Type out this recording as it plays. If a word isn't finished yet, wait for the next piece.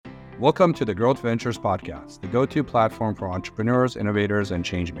Welcome to the Growth Ventures Podcast, the go-to platform for entrepreneurs, innovators, and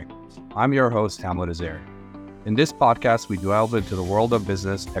changemakers. I'm your host, Hamlet Azari. In this podcast, we delve into the world of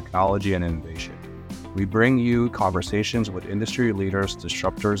business, technology, and innovation. We bring you conversations with industry leaders,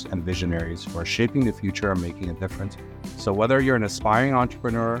 disruptors, and visionaries who are shaping the future and making a difference. So whether you're an aspiring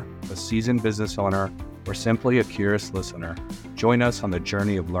entrepreneur, a seasoned business owner, or simply a curious listener, join us on the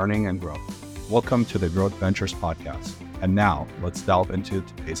journey of learning and growth. Welcome to the Growth Ventures Podcast. And now, let's delve into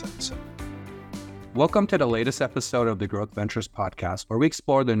today's episode. Welcome to the latest episode of the Growth Ventures Podcast, where we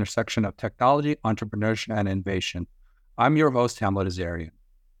explore the intersection of technology, entrepreneurship, and innovation. I'm your host, Hamlet Azari.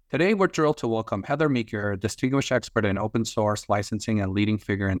 Today, we're thrilled to welcome Heather Meeker, a distinguished expert in open source licensing and leading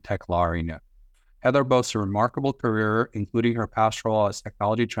figure in tech law arena. Heather boasts a remarkable career, including her past role as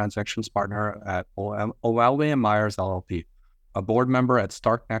technology transactions partner at O'Reilly & Myers LLP, a board member at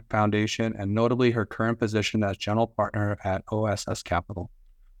StarkNet Foundation, and notably her current position as general partner at OSS Capital.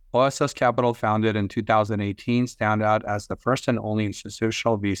 OSS Capital, founded in 2018, stand out as the first and only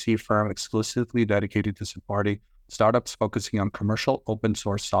institutional VC firm exclusively dedicated to supporting startups focusing on commercial open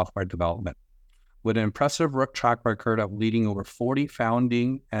source software development. With an impressive track record of leading over 40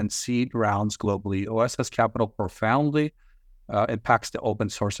 founding and seed rounds globally, OSS Capital profoundly impacts the open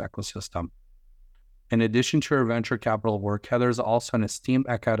source ecosystem. In addition to her venture capital work, Heather is also an esteemed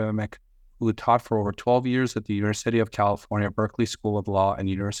academic who taught for over 12 years at the University of California, Berkeley School of Law, and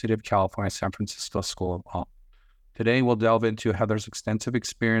University of California, San Francisco School of Law. Today, we'll delve into Heather's extensive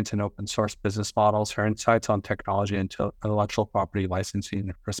experience in open source business models, her insights on technology and intellectual property licensing,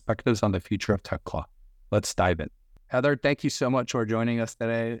 and perspectives on the future of tech law. Let's dive in. Heather, thank you so much for joining us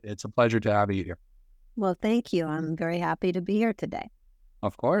today. It's a pleasure to have you here. Well, thank you. I'm very happy to be here today.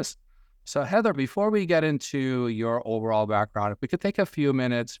 Of course. So Heather, before we get into your overall background, if we could take a few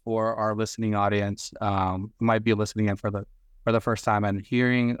minutes for our listening audience who might be listening in for the first time and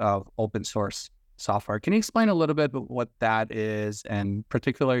hearing of open source software. Can you explain a little bit what that is, and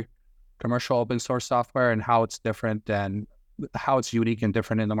particularly commercial open source software, and how it's different and how it's unique and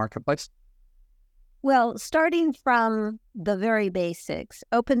different in the marketplace? Well, starting from the very basics,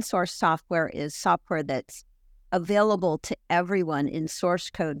 open source software is software that's available to everyone in source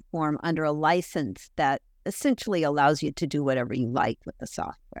code form under a license that essentially allows you to do whatever you like with the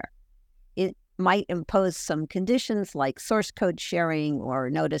software. It might impose some conditions like source code sharing or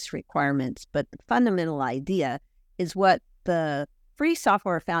notice requirements, but the fundamental idea is what the Free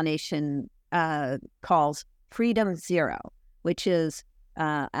Software Foundation calls Freedom Zero, which is,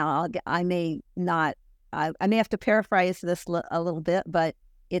 I may have to paraphrase this a little bit, but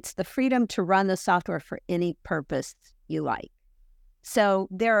it's the freedom to run the software for any purpose you like. So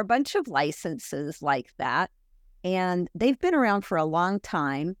there are a bunch of licenses like that, and they've been around for a long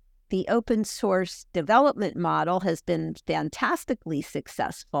time. The open source development model has been fantastically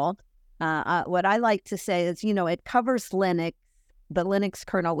successful. What I like to say is, it covers Linux, the Linux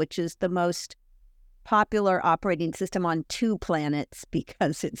kernel, which is the most popular operating system on two planets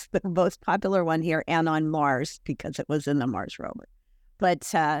because it's the most popular one here, and on Mars because it was in the Mars rover.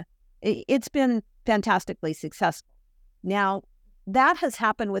 But it's been fantastically successful. Now, that has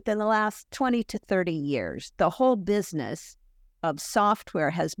happened within the last 20 to 30 years. The whole business of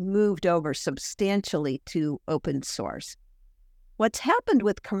software has moved over substantially to open source. What's happened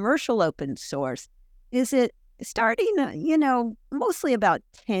with commercial open source is it starting, mostly about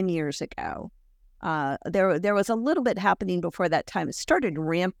 10 years ago. There was a little bit happening before that time. It started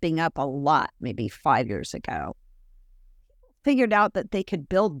ramping up a lot, maybe 5 years ago. Figured out that they could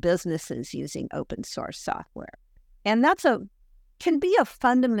build businesses using open source software. And can be a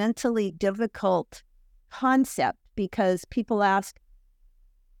fundamentally difficult concept because people ask,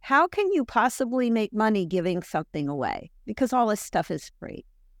 how can you possibly make money giving something away? Because all this stuff is free.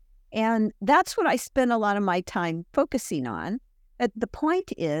 And that's what I spend a lot of my time focusing on. The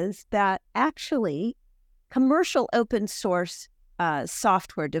point is that actually commercial open source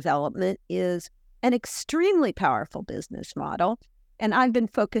software development is an extremely powerful business model. And I've been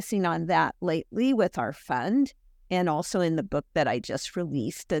focusing on that lately with our fund and also in the book that I just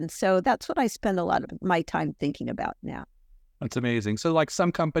released. And so that's what I spend a lot of my time thinking about now. That's amazing. So like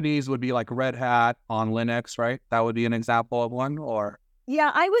some companies would be like Red Hat on Linux, right? That would be an example of one, or?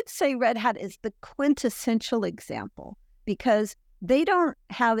 Yeah, I would say Red Hat is the quintessential example because they don't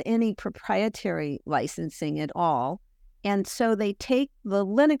have any proprietary licensing at all. And so they take the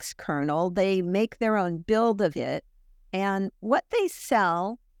Linux kernel, they make their own build of it, and what they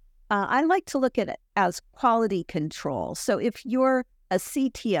sell, I like to look at it as quality control. So if you're a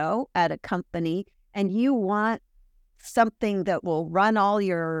CTO at a company and you want something that will run all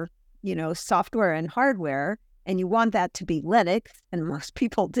your, software and hardware, and you want that to be Linux, and most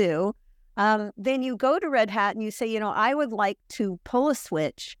people do, then you go to Red Hat and you say, I would like to pull a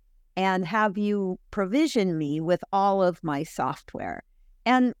switch and have you provision me with all of my software.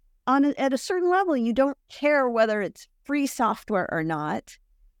 And at a certain level, you don't care whether it's free software or not,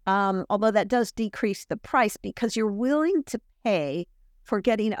 although that does decrease the price because you're willing to pay for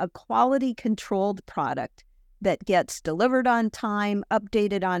getting a quality controlled product that gets delivered on time,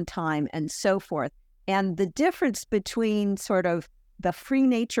 updated on time, and so forth. And the difference between sort of the free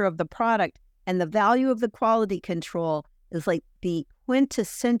nature of the product and the value of the quality control is like the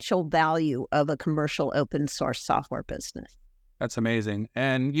quintessential value of a commercial open source software business. That's amazing.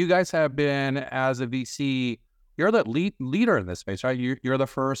 And you guys have been, as a VC, you're the leader in this space, right? You're the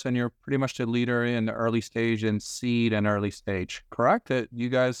first, and you're pretty much the leader in the early stage and seed and early stage, correct? That you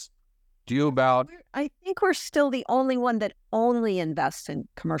guys do about... I think we're still the only one that only invests in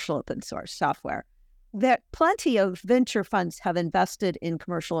commercial open source software. That plenty of venture funds have invested in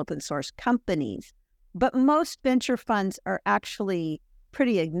commercial open source companies, but most venture funds are actually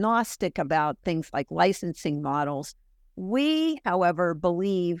pretty agnostic about things like licensing models. We, however,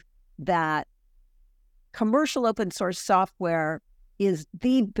 believe that commercial open source software is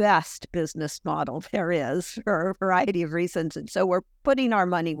the best business model there is for a variety of reasons. And so we're putting our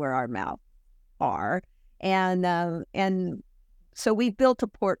money where our mouth are. And so we've built a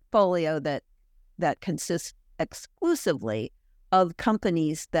portfolio that consists exclusively of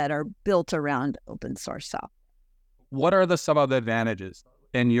companies that are built around open source software. What are some of the advantages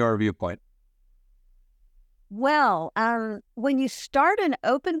in your viewpoint? Well, when you start an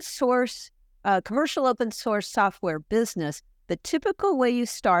open source, commercial open source software business, the typical way you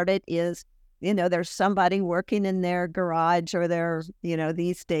start it is, there's somebody working in their garage or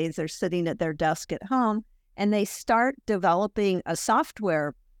these days they're sitting at their desk at home and they start developing a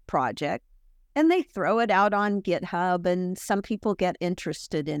software project and they throw it out on GitHub and some people get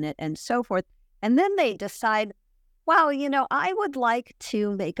interested in it and so forth. And then they decide, wow, I would like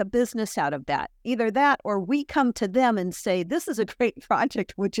to make a business out of that. Either that or we come to them and say, this is a great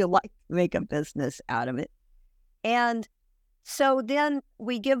project. Would you like to make a business out of it? And so then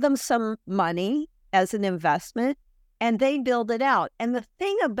we give them some money as an investment and they build it out. And the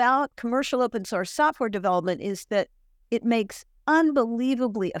thing about commercial open source software development is that it makes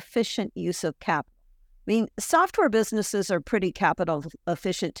unbelievably efficient use of capital. I mean, software businesses are pretty capital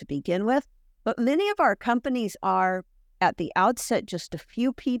efficient to begin with, but many of our companies are at the outset just a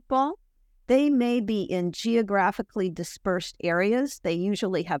few people. They may be in geographically dispersed areas. They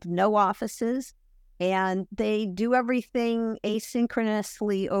usually have no offices, and they do everything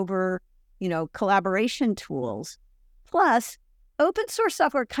asynchronously over, collaboration tools. Plus, open source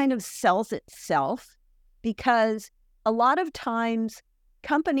software kind of sells itself because a lot of times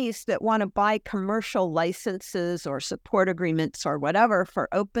companies that want to buy commercial licenses or support agreements or whatever for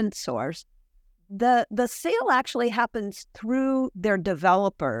open source, the sale actually happens through their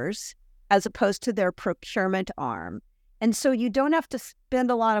developers as opposed to their procurement arm. And so you don't have to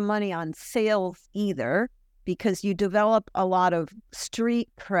spend a lot of money on sales either because you develop a lot of street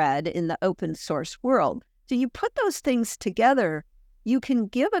cred in the open source world. So you put those things together, you can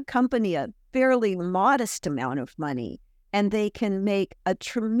give a company a fairly modest amount of money and they can make a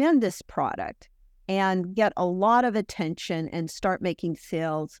tremendous product and get a lot of attention and start making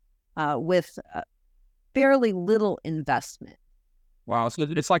sales with fairly little investment. Wow. So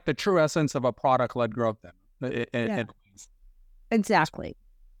it's like the true essence of a product-led growth then. Yeah. Exactly.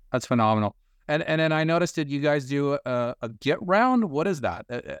 That's phenomenal. And then I noticed that you guys do a Git round. What is that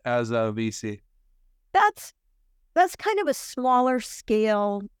as a VC? That's kind of a smaller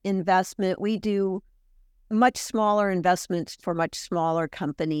scale investment. We do much smaller investments for much smaller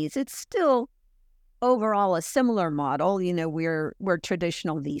companies. It's still overall a similar model. We're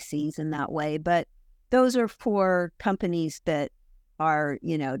traditional VCs in that way, but those are for companies that are,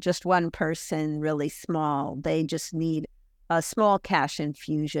 just one person, really small. They just need a small cash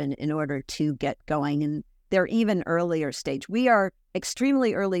infusion in order to get going. And they're even earlier stage. We are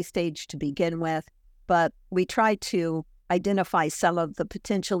extremely early stage to begin with, but we try to identify some of the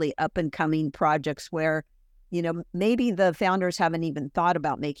potentially up and coming projects where, maybe the founders haven't even thought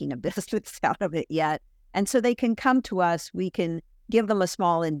about making a business out of it yet. And so they can come to us, we can give them a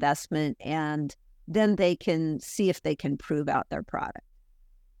small investment, and then they can see if they can prove out their product.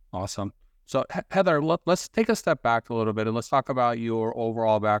 Awesome. So Heather, let's take a step back a little bit and let's talk about your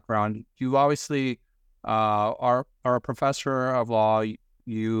overall background. You obviously are a professor of law.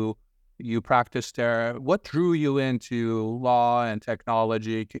 You practiced there. What drew you into law and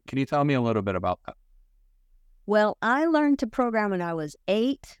technology? Can you tell me a little bit about that? Well, I learned to program when I was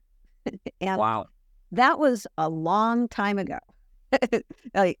 8. And wow. that was a long time ago.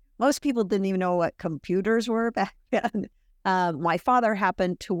 Like, most people didn't even know what computers were back then. My father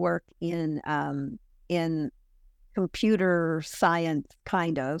happened to work in computer science,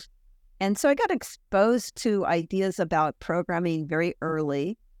 kind of. And so I got exposed to ideas about programming very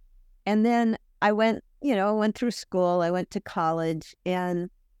early. And then I went through school, I went to college. And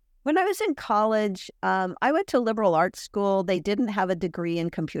when I was in college, I went to liberal arts school. They didn't have a degree in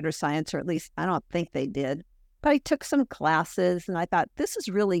computer science, or at least I don't think they did. But I took some classes and I thought, this is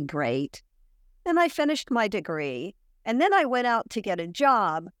really great. And I finished my degree. And then I went out to get a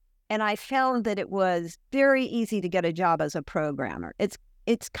job, and I found that it was very easy to get a job as a programmer.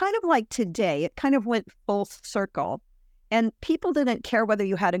 It's kind of like today. It kind of went full circle. And people didn't care whether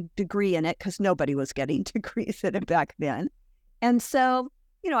you had a degree in it, because nobody was getting degrees in it back then. And so,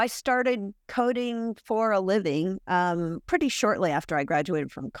 I started coding for a living pretty shortly after I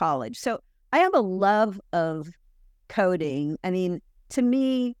graduated from college. So I have a love of coding. I mean, to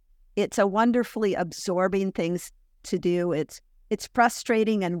me, it's a wonderfully absorbing thing to do. It's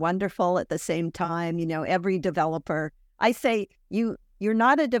frustrating and wonderful at the same time. Every developer, I say, you're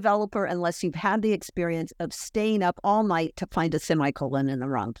not a developer unless you've had the experience of staying up all night to find a semicolon in the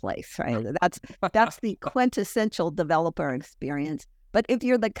wrong place, right? That's the quintessential developer experience. But if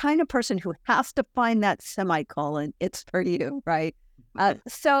you're the kind of person who has to find that semicolon, it's for you, right?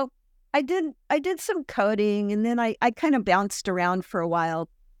 So I did some coding, and then I kind of bounced around for a while.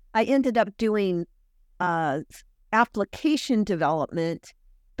 I ended up doing application development,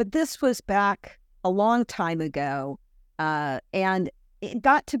 but this was back a long time ago, and it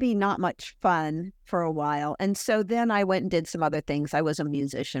got to be not much fun for a while. And so then I went and did some other things. I was a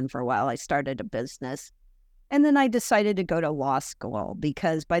musician for a while. I started a business. And then I decided to go to law school,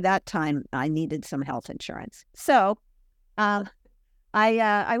 because by that time I needed some health insurance. So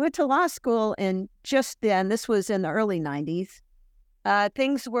I went to law school, and just then, this was in the early 90s,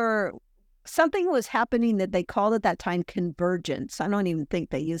 something was happening that they called at that time convergence. I don't even think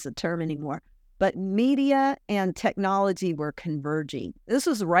they use the term anymore. But media and technology were converging. This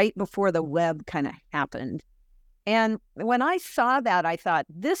was right before the web kind of happened. And when I saw that, I thought,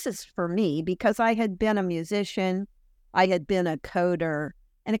 this is for me, because I had been a musician, I had been a coder,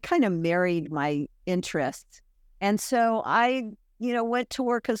 and it kind of married my interests. And so I, went to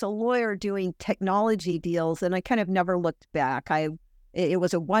work as a lawyer doing technology deals, and I kind of never looked back. It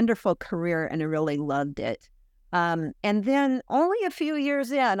was a wonderful career, and I really loved it. And then only a few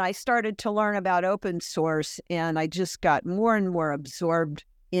years in, I started to learn about open source, and I just got more and more absorbed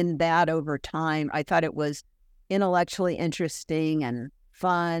in that over time. I thought it was intellectually interesting and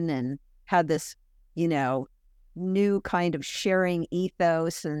fun, and had this, new kind of sharing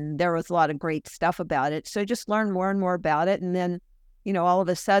ethos, and there was a lot of great stuff about it. So I just learned more and more about it. And then, all of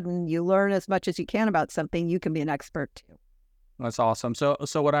a sudden you learn as much as you can about something, you can be an expert too. That's awesome. So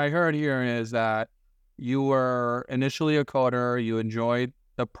what I heard here is that you were initially a coder, you enjoyed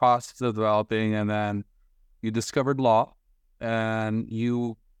the process of developing, and then you discovered law, and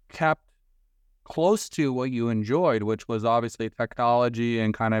you kept close to what you enjoyed, which was obviously technology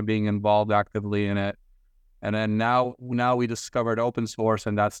and kind of being involved actively in it. And then now we discovered open source,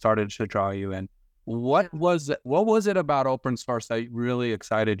 and that started to draw you in. What was it about open source that really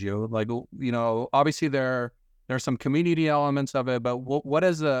excited you? Like, obviously there's some community elements of it, but what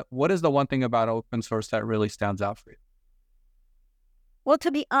is the one thing about open source that really stands out for you? Well,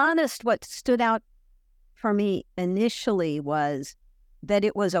 to be honest, what stood out for me initially was that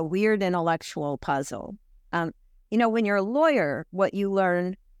it was a weird intellectual puzzle. When you're a lawyer, what you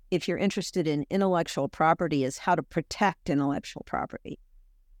learn, if you're interested in intellectual property, is how to protect intellectual property.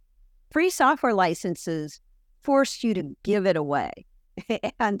 Free software licenses force you to give it away.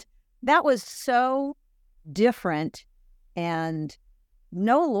 And that was so different, and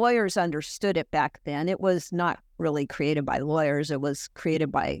no lawyers understood it back then. It was not really created by lawyers. It was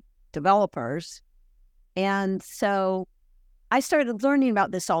created by developers. And so I started learning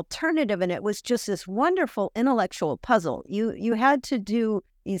about this alternative, and it was just this wonderful intellectual puzzle. You had to do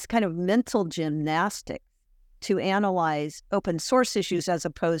these kind of mental gymnastics to analyze open source issues, as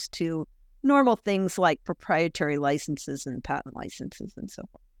opposed to normal things like proprietary licenses and patent licenses and so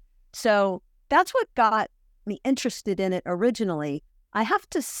forth. So that's what got me interested in it originally. I have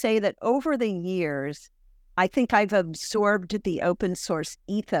to say that over the years, I think I've absorbed the open source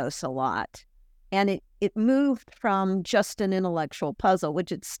ethos a lot. And it moved from just an intellectual puzzle,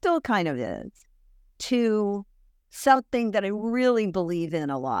 which it still kind of is, to something that I really believe in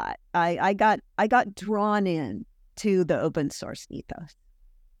a lot. I got drawn in to the open source ethos.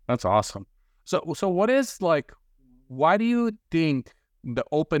 That's awesome. So what is, like, why do you think the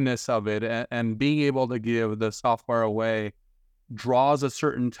openness of it and being able to give the software away draws a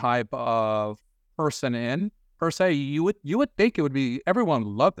certain type of person in per se. You would think it would be everyone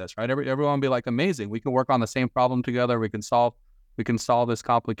would love this, right? Everyone would be like, amazing. We can work on the same problem together. We can solve this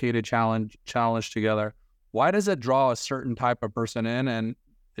complicated challenge together. Why does it draw a certain type of person in, and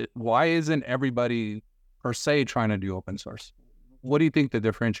why isn't everybody per se trying to do open source? What do you think the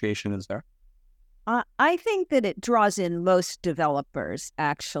differentiation is there? I think that it draws in most developers,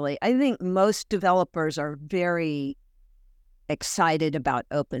 actually. I think most developers are very excited about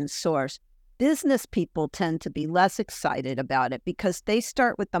open source. Business people tend to be less excited about it because they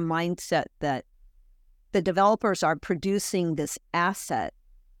start with the mindset that the developers are producing this asset,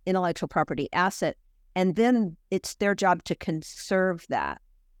 intellectual property asset, and then it's their job to conserve that.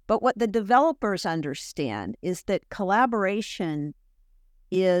 But what the developers understand is that collaboration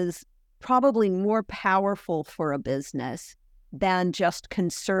is probably more powerful for a business than just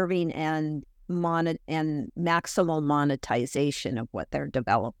conserving and maximal monetization of what they're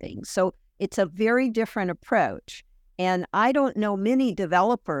developing. So it's a very different approach. And I don't know many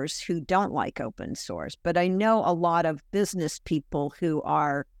developers who don't like open source, but I know a lot of business people who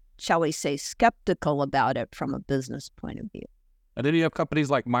are, shall we say, skeptical about it from a business point of view. And then you have companies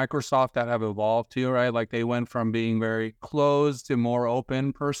like Microsoft that have evolved too, right? Like they went from being very closed to more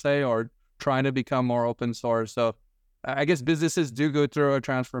open per se, or trying to become more open source. So I guess businesses do go through a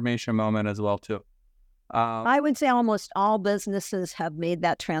transformation moment as well too. I would say almost all businesses have made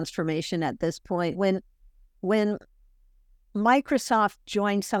that transformation at this point. When Microsoft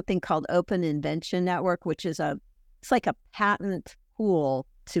joined something called Open Invention Network, which is it's like a patent pool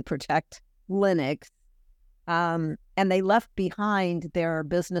to protect Linux. And they left behind their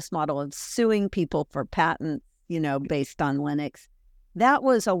business model of suing people for patents, based on Linux. That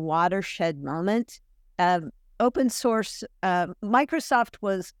was a watershed moment. Open source, Microsoft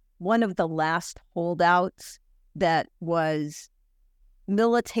was one of the last holdouts that was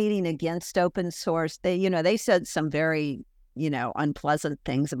militating against open source. They said some very, unpleasant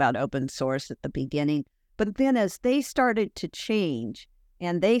things about open source at the beginning. But then as they started to change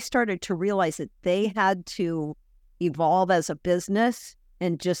and they started to realize that they had to evolve as a business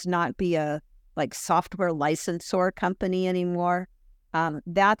and just not be a software licensor company anymore,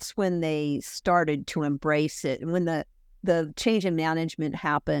 that's when they started to embrace it. And when the change in management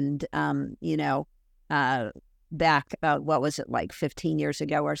happened, back about, what was it, like 15 years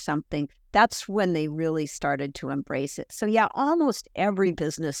ago or something, that's when they really started to embrace it. So yeah, almost every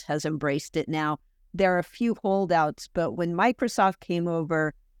business has embraced it now. There are a few holdouts, but when Microsoft came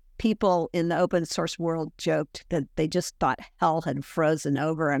over, people in the open source world joked that they just thought hell had frozen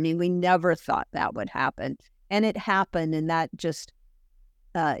over. I mean, we never thought that would happen. And it happened, and that just,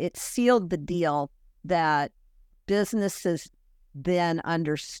 it sealed the deal that businesses then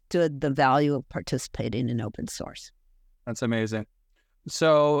understood the value of participating in open source. That's amazing.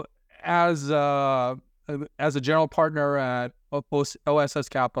 So as a general partner at OSS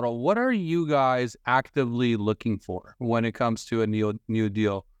Capital, what are you guys actively looking for when it comes to a new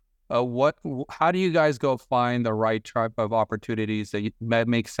deal? How do you guys go find the right type of opportunities that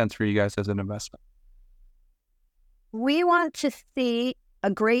make sense for you guys as an investment? We want to see a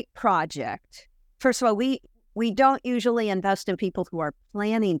great project. First of all, we don't usually invest in people who are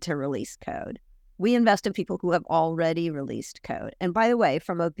planning to release code. We invest in people who have already released code. And by the way,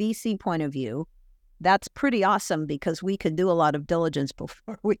 from a VC point of view, that's pretty awesome because we can do a lot of diligence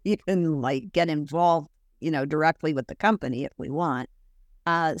before we even get involved, directly with the company if we want.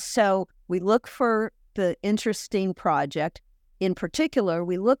 So we look for the interesting project. In particular,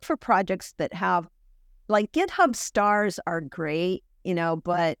 we look for projects that have, GitHub stars are great,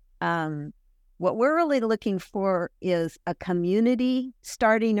 but what we're really looking for is a community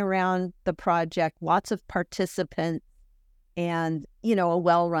starting around the project, lots of participants, and, a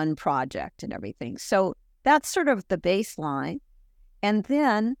well-run project and everything. So that's sort of the baseline. And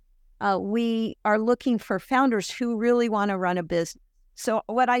then we are looking for founders who really want to run a business. So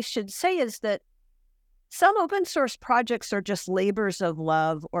what I should say is that some open source projects are just labors of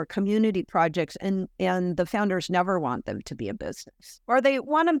love or community projects, and the founders never want them to be a business, or they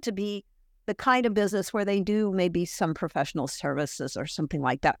want them to be the kind of business where they do maybe some professional services or something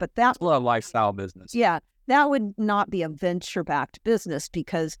like that. But that's a lifestyle business. Yeah, that would not be a venture-backed business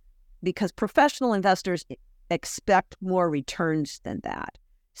because professional investors expect more returns than that.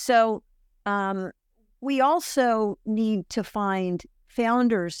 So we also need to find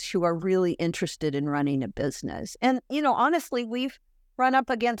founders who are really interested in running a business. And, honestly, we've run up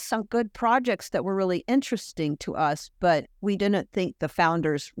against some good projects that were really interesting to us, but we didn't think the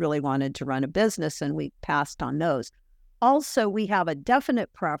founders really wanted to run a business, and we passed on those. also, we have a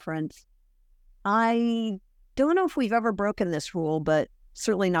definite preference. I don't know if we've ever broken this rule, but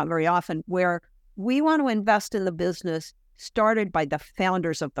certainly not very often, where we want to invest in the business started by the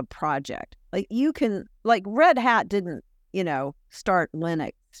founders of the project. Like Red Hat didn't, start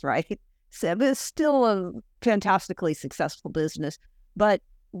Linux, right? So it's still a fantastically successful business, but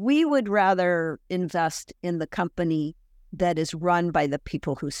we would rather invest in the company that is run by the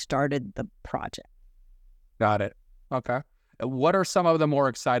people who started the project. Got it. Okay. What are some of the more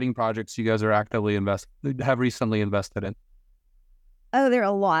exciting projects you guys are actively have recently invested in? Oh, there are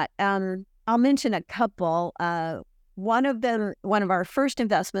a lot. I'll mention a couple. One of our first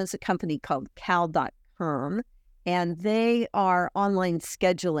investments, a company called Cal.com, and they are online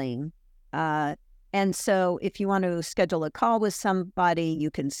scheduling. And so if you want to schedule a call with somebody,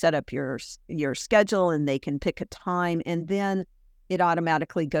 you can set up your schedule and they can pick a time, and then it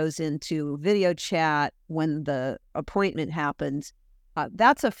automatically goes into video chat when the appointment happens.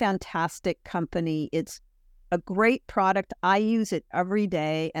 That's a fantastic company. It's a great product. I use it every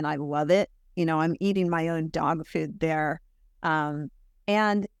day and I love it. I'm eating my own dog food there.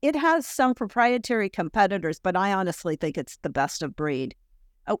 And it has some proprietary competitors, but I honestly think it's the best of breed.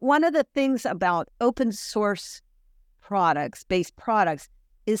 One of the things about open source based products,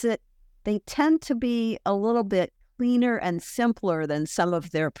 is that they tend to be a little bit cleaner and simpler than some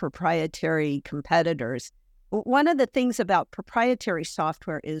of their proprietary competitors. One of the things about proprietary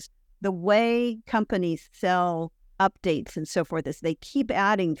software is the way companies sell updates and so forth is they keep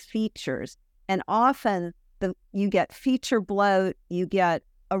adding features, and often you get feature bloat, you get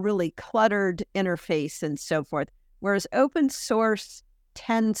a really cluttered interface and so forth, whereas open source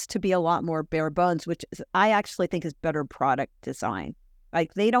tends to be a lot more bare bones, which I actually think is better product design.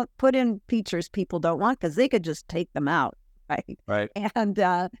 Like, they don't put in features people don't want because they could just take them out, right? Right. And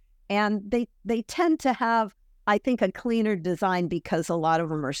they tend to have, I think, a cleaner design because a lot of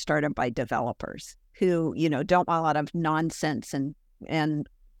them are started by developers who, don't want a lot of nonsense and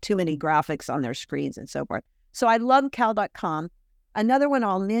too many graphics on their screens and so forth. So I love Cal.com. Another one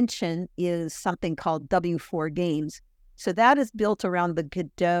I'll mention is something called W4 Games. So that is built around the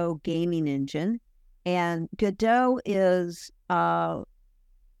Godot gaming engine. And Godot is, I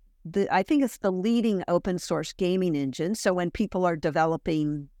think it's the leading open source gaming engine. So when people are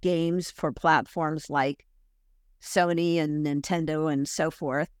developing games for platforms like Sony and Nintendo and so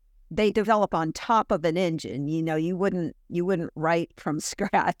forth, they develop on top of an engine. You wouldn't write from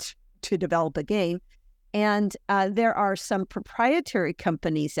scratch to develop a game. And there are some proprietary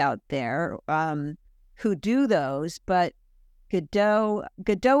companies out there who do those, but Godot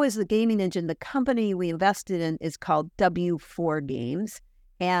is the gaming engine. The company we invested in is called W4 Games,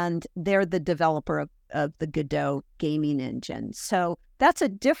 and they're the developer of the Godot gaming engine. So that's a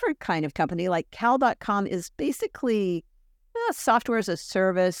different kind of company. Like Cal.com is basically software as a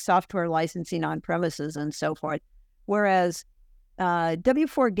service, software licensing on premises, and so forth. Whereas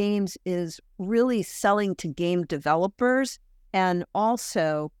W4 Games is really selling to game developers and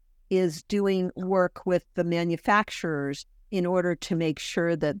also is doing work with the manufacturers in order to make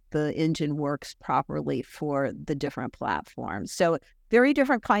sure that the engine works properly for the different platforms. So very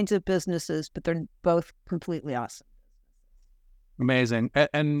different kinds of businesses, but they're both completely awesome. Amazing.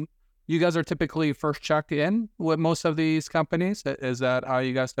 And you guys are typically first checked in with most of these companies? Is that how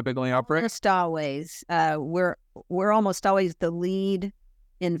you guys typically operate? Almost always. We're almost always the lead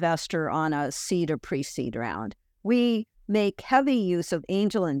investor on a seed or pre-seed round. We make heavy use of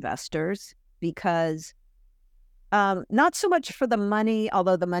angel investors because not so much for the money,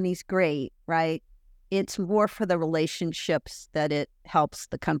 although the money's great, right? It's more for the relationships that it helps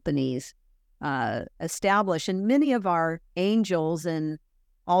the companies establish. And many of our angels and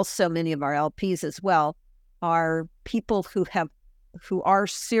also many of our LPs as well are people who are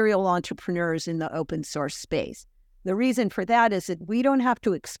serial entrepreneurs in the open source space. The reason for that is that we don't have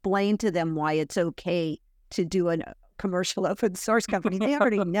to explain to them why it's okay to do a commercial open source company. They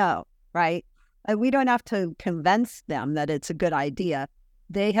already know, right? We don't have to convince them that it's a good idea.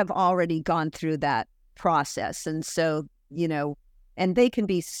 They have already gone through that process. And so, and they can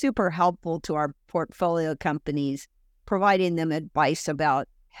be super helpful to our portfolio companies, providing them advice about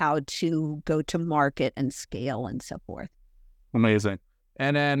how to go to market and scale and so forth. Amazing.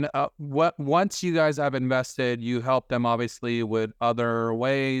 And then once you guys have invested, you help them obviously with other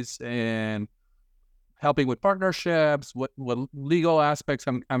ways and helping with partnerships, with legal aspects,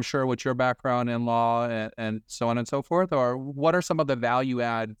 I'm sure with your background in law and so on and so forth, or what are some of the value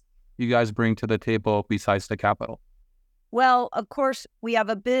add you guys bring to the table besides the capital? Well, of course, we have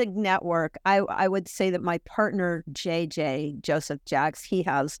a big network. I would say that my partner, JJ, Joseph Jacks, he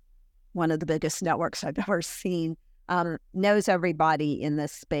has one of the biggest networks I've ever seen. knows everybody in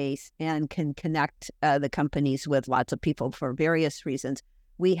this space and can connect the companies with lots of people for various reasons.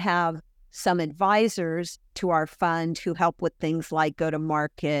 We have some advisors to our fund who help with things like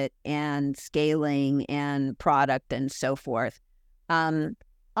go-to-market and scaling and product and so forth.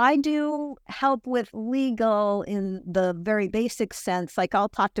 I do help with legal in the very basic sense. Like I'll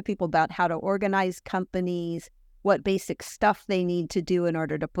talk to people about how to organize companies, what basic stuff they need to do in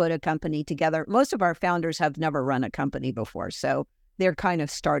order to put a company together. Most of our founders have never run a company before, so they're kind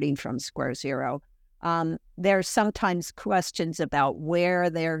of starting from square zero. There's sometimes questions about where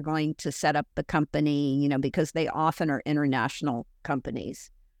they're going to set up the company, because they often are international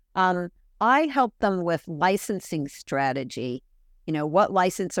companies. I help them with licensing strategy. What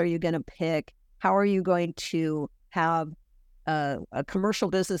license are you going to pick? How are you going to have a commercial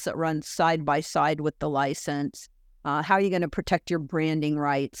business that runs side by side with the license? How are you going to protect your branding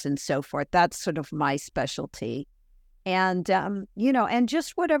rights and so forth? That's sort of my specialty. And, and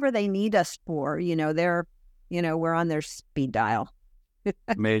just whatever they need us for, we're on their speed dial.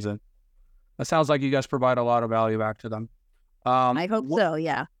 Amazing. That sounds like you guys provide a lot of value back to them. I hope so,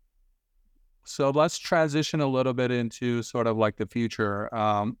 yeah. So let's transition a little bit into sort of like the future.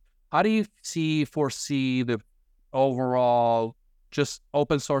 How do you foresee the overall just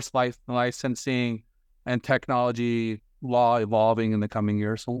open source licensing and technology law evolving in the coming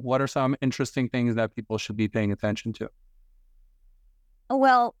years? So what are some interesting things that people should be paying attention to?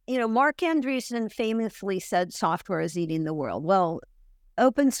 Well, Mark Andreessen famously said software is eating the world. Well,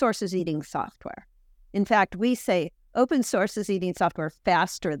 open source is eating software. In fact, we say open source is eating software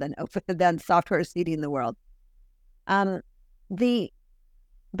faster than software is eating the world. The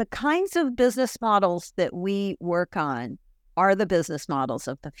kinds of business models that we work on are the business models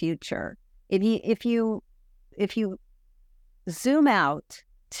of the future. If you zoom out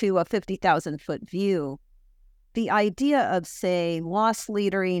to a 50,000-foot view, the idea of, say, loss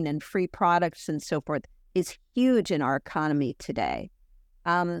leadering and free products and so forth is huge in our economy today.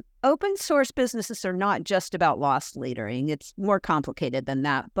 Open source businesses are not just about loss leadering. It's more complicated than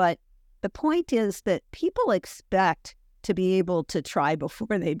that. But the point is that people expect to be able to try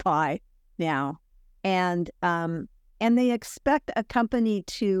before they buy now. And they expect a company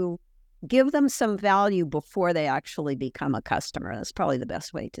to give them some value before they actually become a customer. That's probably the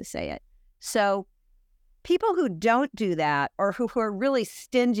best way to say it. So people who don't do that, or who are really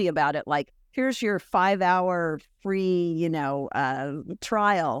stingy about it, like, here's your 5-hour free,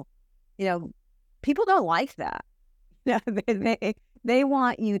 trial, people don't like that. They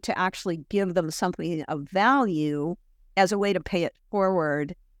want you to actually give them something of value as a way to pay it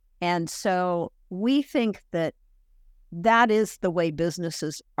forward. And so we think that is the way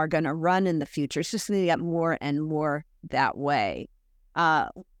businesses are going to run in the future. It's just going to get more and more that way.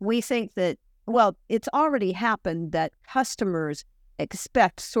 We think that, well, it's already happened that customers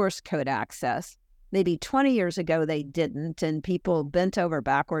expect source code access. Maybe 20 years ago, they didn't, and people bent over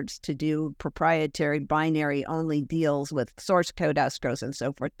backwards to do proprietary binary-only deals with source code escrows and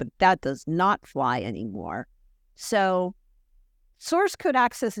so forth, but that does not fly anymore. So source code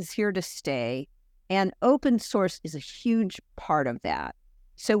access is here to stay, and open source is a huge part of that.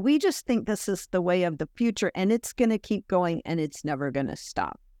 So we just think this is the way of the future, and it's going to keep going, and it's never going to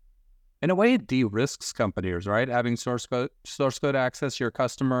stop. In a way, it de-risks companies, right? Having source code access to your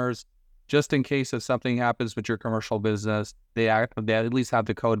customers, just in case if something happens with your commercial business, they at least have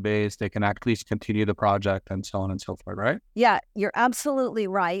the code base, they can at least continue the project and so on and so forth, right? Yeah, you're absolutely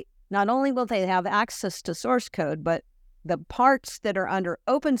right. Not only will they have access to source code, but the parts that are under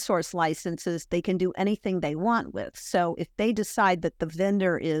open source licenses, they can do anything they want with. So if they decide that the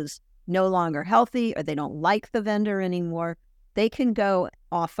vendor is no longer healthy, or they don't like the vendor anymore, they can go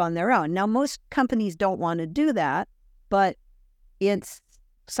off on their own. Now, most companies don't want to do that, but it's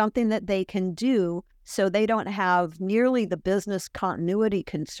something that they can do so they don't have nearly the business continuity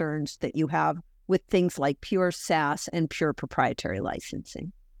concerns that you have with things like pure SaaS and pure proprietary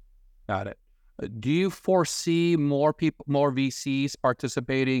licensing. Got it. Do you foresee more VCs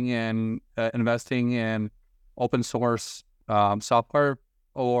participating in investing in open source software,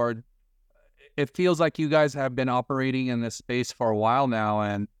 or it feels like you guys have been operating in this space for a while now,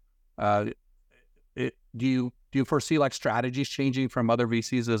 and do you foresee like strategies changing from other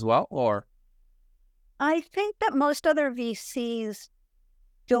VCs as well, or? I think that most other VCs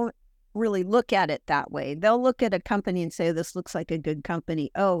don't really look at it that way. They'll look at a company and say, this looks like a good company.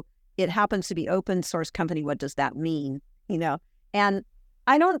 Oh, it happens to be open source company. What does that mean? And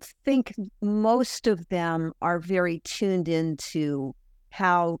I don't think most of them are very tuned into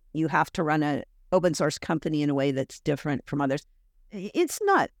how you have to run an open source company in a way that's different from others. It's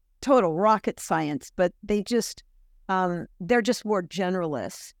not total rocket science, but they just, they're just more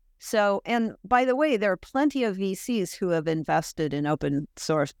generalists. So, and by the way, there are plenty of VCs who have invested in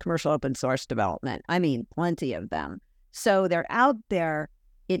commercial open source development. I mean, plenty of them. So they're out there.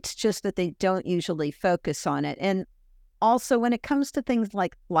 It's just that they don't usually focus on it. And also, when it comes to things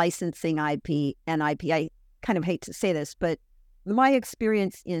like licensing IP and IP, I kind of hate to say this, but my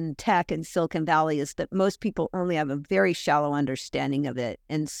experience in tech in Silicon Valley is that most people only have a very shallow understanding of it.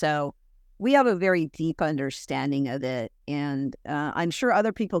 And so we have a very deep understanding of it, and I'm sure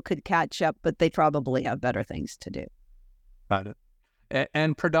other people could catch up, but they probably have better things to do. Got it.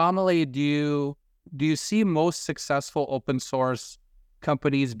 And predominantly, do you see most successful open source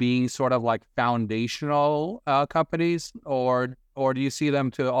companies being sort of like foundational companies, or do you see them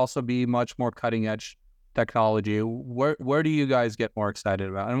to also be much more cutting edge technology? Where do you guys get more excited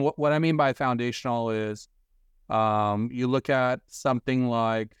about? And what I mean by foundational is you look at something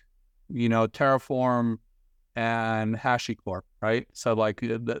like, Terraform and HashiCorp, right? So like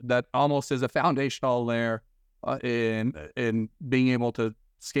that almost is a foundational layer in being able to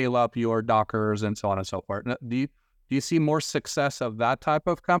scale up your Dockers and so on and so forth. Do you see more success of that type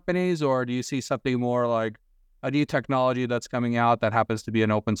of companies, or do you see something more like a new technology that's coming out that happens to be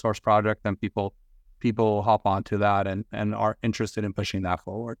an open source project and people hop onto that and are interested in pushing that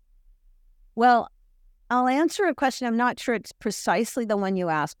forward? Well, I'll answer a question. I'm not sure it's precisely the one you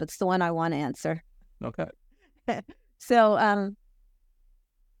asked, but it's the one I want to answer. Okay. So,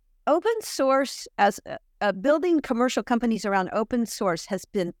 open source, as building commercial companies around open source, has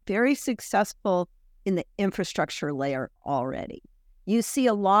been very successful in the infrastructure layer already. You see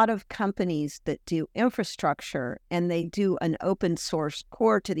a lot of companies that do infrastructure, and they do an open source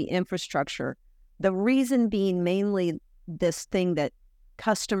core to the infrastructure. The reason being mainly this thing that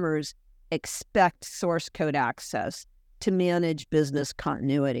customers expect source code access to manage business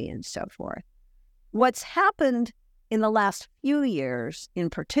continuity and so forth. What's happened in the last few years in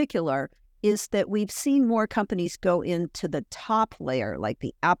particular is that we've seen more companies go into the top layer, like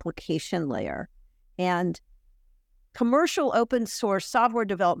the application layer. And commercial open source software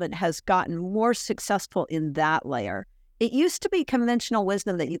development has gotten more successful in that layer. It used to be conventional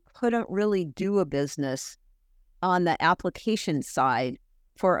wisdom that you couldn't really do a business on the application side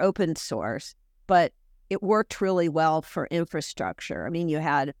for open source, but it worked really well for infrastructure. I mean, you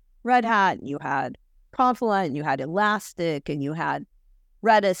had Red Hat, you had Confluent, you had Elastic, and you had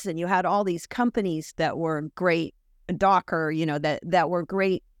Redis, and you had all these companies that were great, Docker, that were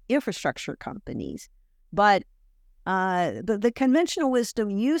great infrastructure companies. But the conventional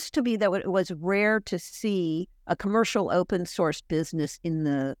wisdom used to be that it was rare to see a commercial open source business in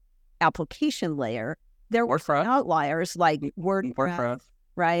the application layer. There were outliers like WordPress.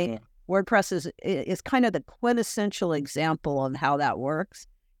 Right? Yeah. WordPress is kind of the quintessential example of how that works.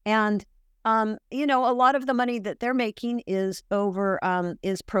 And, a lot of the money that they're making is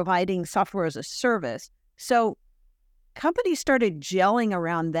providing software as a service. So companies started gelling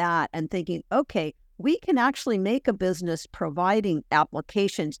around that and thinking, okay, we can actually make a business providing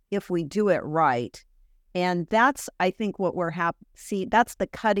applications if we do it right. And that's, I think, what that's the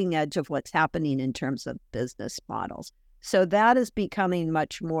cutting edge of what's happening in terms of business models. So that is becoming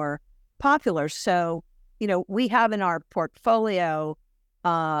much more popular. So, we have in our portfolio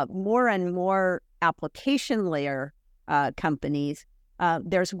more and more application layer companies.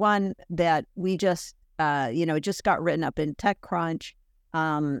 There's one that we just got written up in TechCrunch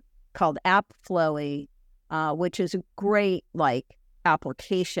called AppFlowy, which is a great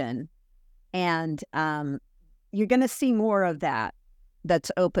application. And you're going to see more of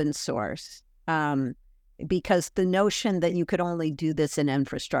that's open source. Because the notion that you could only do this in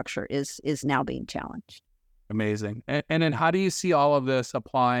infrastructure is now being challenged. Amazing. And then how do you see all of this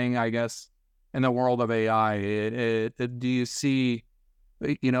applying, I guess, in the world of AI? Do you see,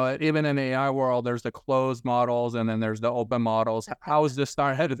 even in the AI world, there's the closed models and then there's the open models. How is this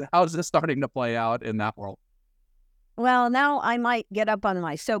starting to play out in that world? Well, now I might get up on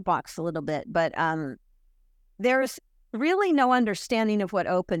my soapbox a little bit, but there's really no understanding of what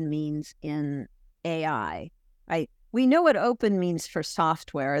open means in AI, right? We know what open means for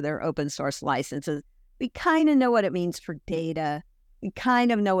software. They're open source licenses. We kind of know what it means for data. We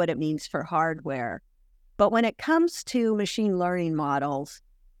kind of know what it means for hardware. But when it comes to machine learning models,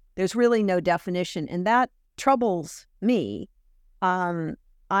 there's really no definition, and that troubles me.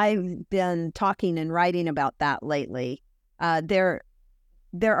 I've been talking and writing about that lately. There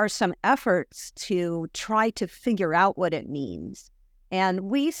are some efforts to try to figure out what it means. And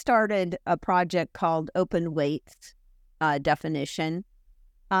we started a project called Open Weights Definition,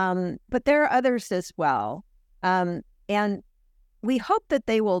 but there are others as well. And we hope that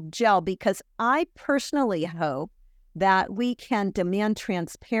they will gel, because I personally hope that we can demand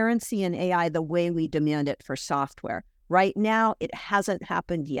transparency in AI the way we demand it for software. Right now, it hasn't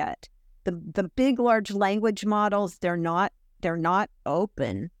happened yet. The big, large language models, they're not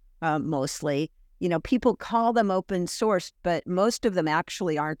open, mostly. People call them open source, but most of them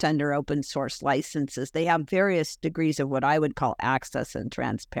actually aren't under open source licenses. They have various degrees of what I would call access and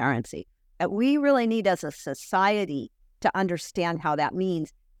transparency. We really need, as a society, to understand how that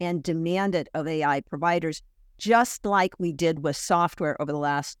means and demand it of AI providers, just like we did with software over the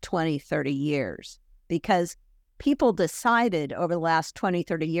last 20, 30 years. Because people decided over the last 20,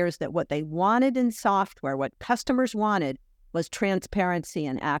 30 years that what they wanted in software, what customers wanted, was transparency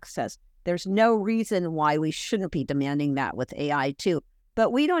and access. There's no reason why we shouldn't be demanding that with AI too.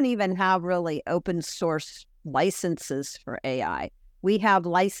 But we don't even have really open source licenses for AI. We have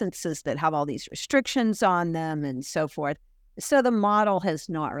licenses that have all these restrictions on them and so forth. So the model has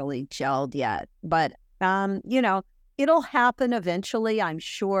not really gelled yet. But, it'll happen eventually, I'm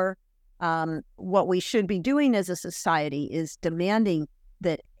sure. What we should be doing as a society is demanding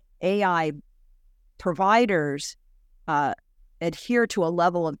that AI providers adhere to a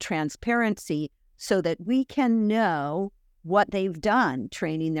level of transparency so that we can know what they've done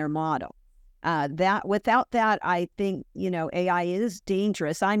training their model. Without that, I think, AI is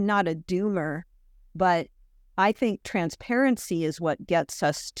dangerous. I'm not a doomer, but I think transparency is what gets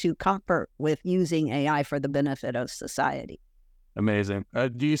us to comfort with using AI for the benefit of society. Amazing.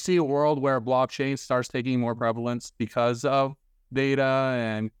 Do you see a world where blockchain starts taking more prevalence because of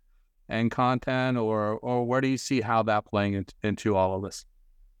data and content, or where do you see how that playing into all of this?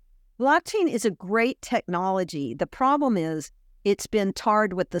 Blockchain is a great technology. The problem is it's been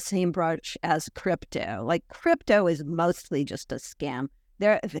tarred with the same brush as crypto. Like, crypto is mostly just a scam.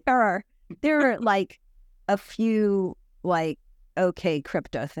 There are like a few okay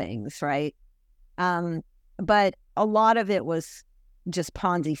crypto things, right? But a lot of it was just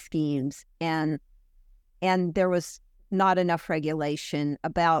Ponzi schemes, and there was not enough regulation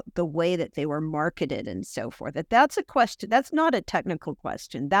about the way that they were marketed and so forth. That's a question. That's not a technical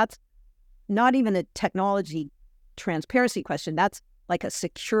question. That's not even a technology transparency question. That's like a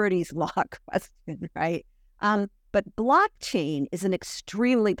securities law question, right? But blockchain is an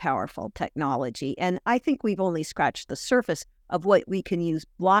extremely powerful technology, and I think we've only scratched the surface of what we can use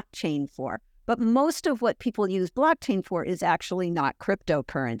blockchain for. But most of what people use blockchain for is actually not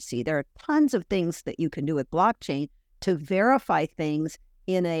cryptocurrency. There are tons of things that you can do with blockchain to verify things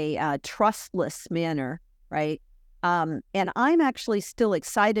in a trustless manner, right? And I'm actually still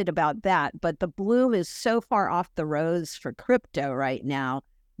excited about that, but the bloom is so far off the rose for crypto right now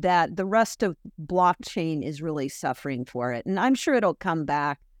that the rest of blockchain is really suffering for it. And I'm sure it'll come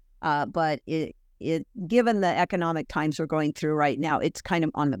back, but it given the economic times we're going through right now, it's kind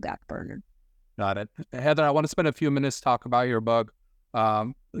of on the back burner. Got it. Heather, I want to spend a few minutes to talk about your book,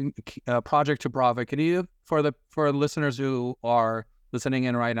 Project to Profit. Can you, for listeners who are listening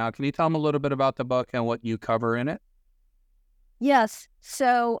in right now, can you tell them a little bit about the book and what you cover in it? Yes.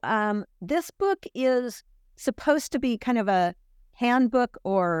 So this book is supposed to be kind of a handbook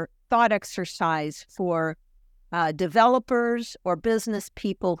or thought exercise for developers or business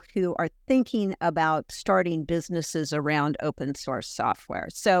people who are thinking about starting businesses around open source software.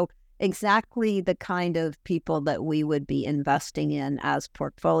 So exactly the kind of people that we would be investing in as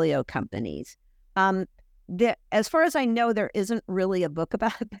portfolio companies. As far as I know, there isn't really a book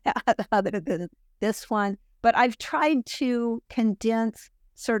about that other than this one, but I've tried to condense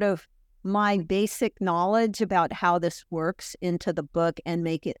sort of my basic knowledge about how this works into the book and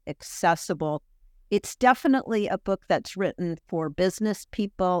make it accessible. It's definitely a book that's written for business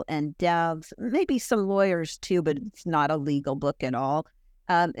people and devs, maybe some lawyers too, but it's not a legal book at all.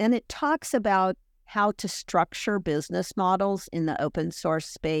 And it talks about how to structure business models in the open source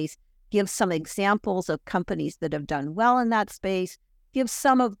space, gives some examples of companies that have done well in that space, gives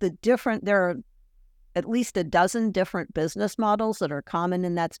some of the there are at least a dozen different business models that are common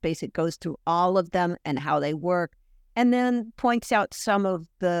in that space. It goes through all of them and how they work, and then points out some of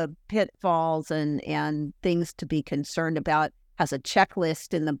the pitfalls and things to be concerned about, has a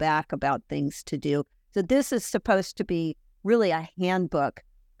checklist in the back about things to do. So this is supposed to be really a handbook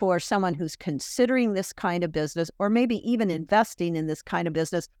for someone who's considering this kind of business, or maybe even investing in this kind of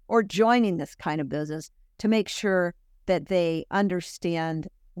business or joining this kind of business, to make sure that they understand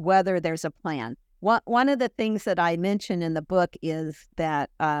whether there's a plan. One of the things that I mention in the book is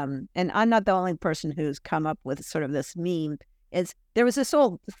that, and I'm not the only person who's come up with sort of this meme, is there was this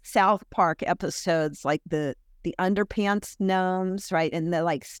old South Park episodes like the underpants gnomes, right?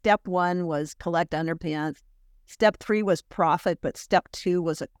 And step 1 was collect underpants. Step 3 was profit, but step 2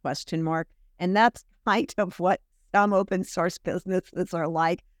 was a question mark. And that's kind of what some open source businesses are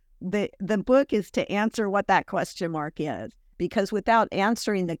like. The book is to answer what that question mark is, because without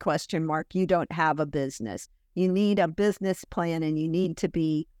answering the question mark, you don't have a business. You need a business plan, and you need to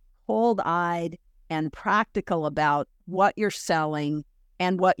be cold-eyed and practical about what you're selling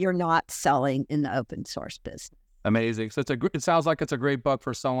and what you're not selling in the open source business. Amazing. So it sounds like it's a great book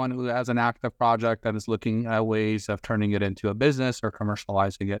for someone who has an active project that is looking at ways of turning it into a business or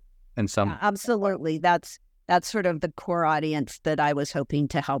commercializing it in some. Yeah, absolutely. That's sort of the core audience that I was hoping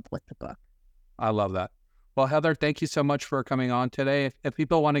to help with the book. I love that. Well, Heather, thank you so much for coming on today. If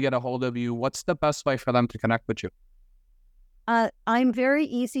people want to get a hold of you, what's the best way for them to connect with you? I'm very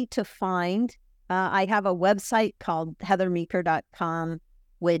easy to find. I have a website called heathermeeker.com,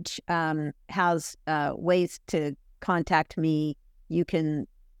 which has ways to contact me. You can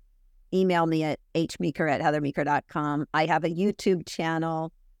email me at hmeeker@heathermeeker.com. I have a YouTube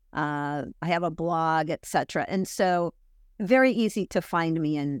channel. I have a blog, etc. And so very easy to find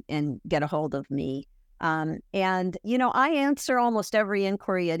me and get a hold of me. And, I answer almost every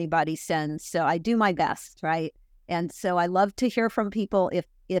inquiry anybody sends. So I do my best, right? And so I love to hear from people. If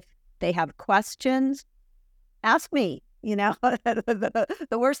they have questions, ask me.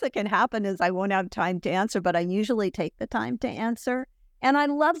 The worst that can happen is I won't have time to answer, but I usually take the time to answer. And I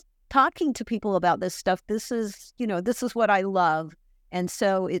love talking to people about this stuff. This is what I love. And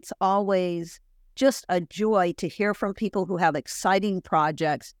so it's always just a joy to hear from people who have exciting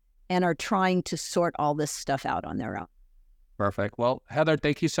projects and are trying to sort all this stuff out on their own. Perfect. Well, Heather,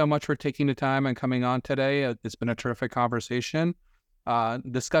 thank you so much for taking the time and coming on today. It's been a terrific conversation.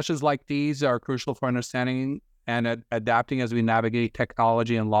 Discussions like these are crucial for understanding and adapting as we navigate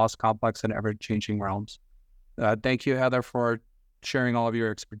technology and law's complex and ever-changing realms. Thank you, Heather, for sharing all of your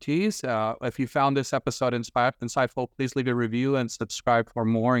expertise. If you found this episode insightful, please leave a review and subscribe for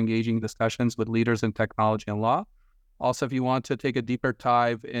more engaging discussions with leaders in technology and law. Also, if you want to take a deeper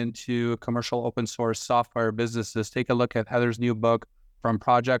dive into commercial open source software businesses, take a look at Heather's new book, From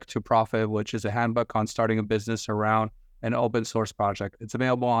Project to Profit, which is a handbook on starting a business around an open source project. It's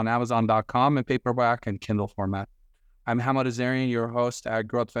available on Amazon.com in paperback and Kindle format. I'm Hamad Azarian, your host at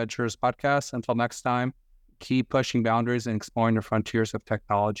Growth Ventures Podcast. Until next time, keep pushing boundaries and exploring the frontiers of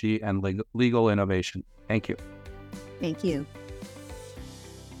technology and legal innovation. Thank you. Thank you.